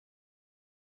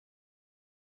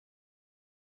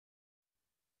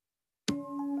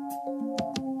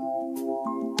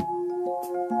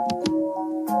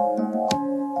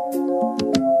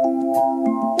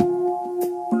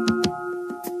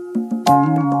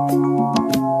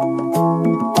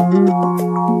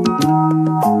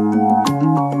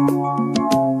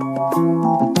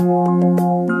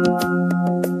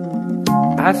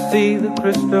I see the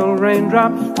crystal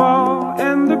raindrops fall,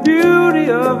 and the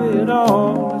beauty of it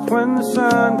all is when the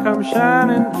sun comes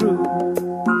shining through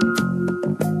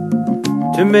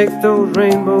to make those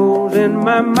rainbows in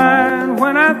my mind.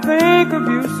 When I think of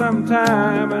you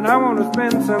sometime, and I want to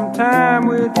spend some time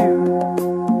with you,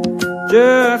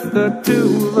 just the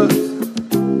two of us.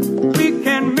 We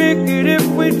can make it if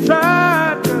we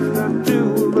try, just the two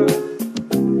of us.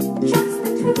 Just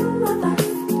the two of us.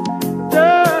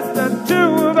 Just the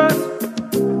two of us.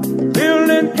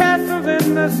 Building castles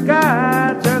in the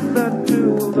sky, just the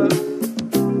two of us.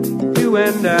 You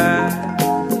and I.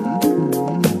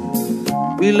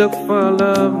 We look for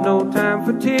love, no time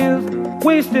for tears.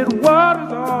 Wasted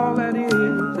water's all that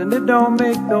is, and it don't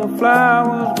make no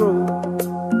flowers grow.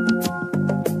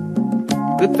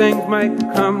 Good things might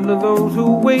come to those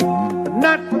who wait, but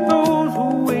not for those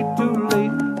who wait too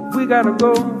late. We gotta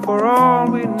go for all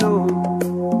we know.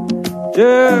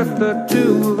 Just the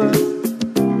two of us.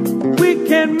 We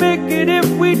can make it if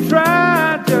we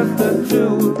try, just the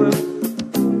two of us.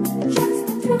 Just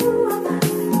the two of us.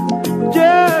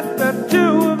 Just the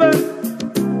two of us.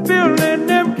 Building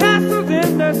them castles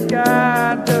in the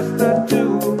sky, just the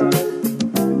two of us.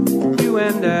 You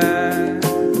and I.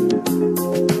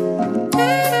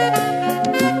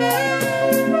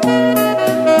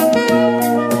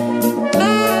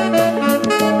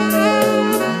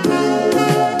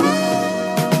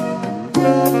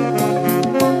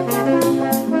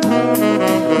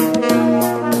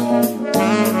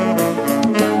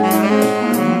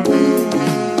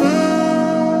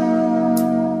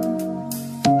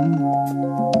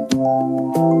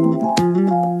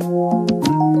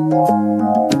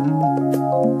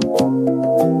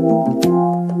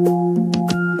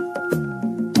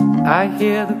 I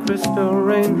hear the crystal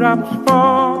raindrops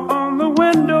fall on the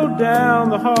window down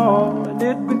the hall, and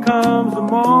it becomes the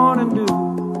morning dew.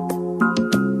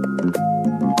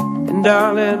 And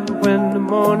darling, when the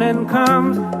morning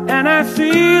comes and I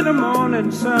see the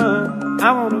morning sun,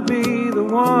 I want to be the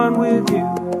one with you.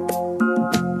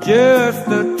 Just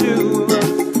the two of us.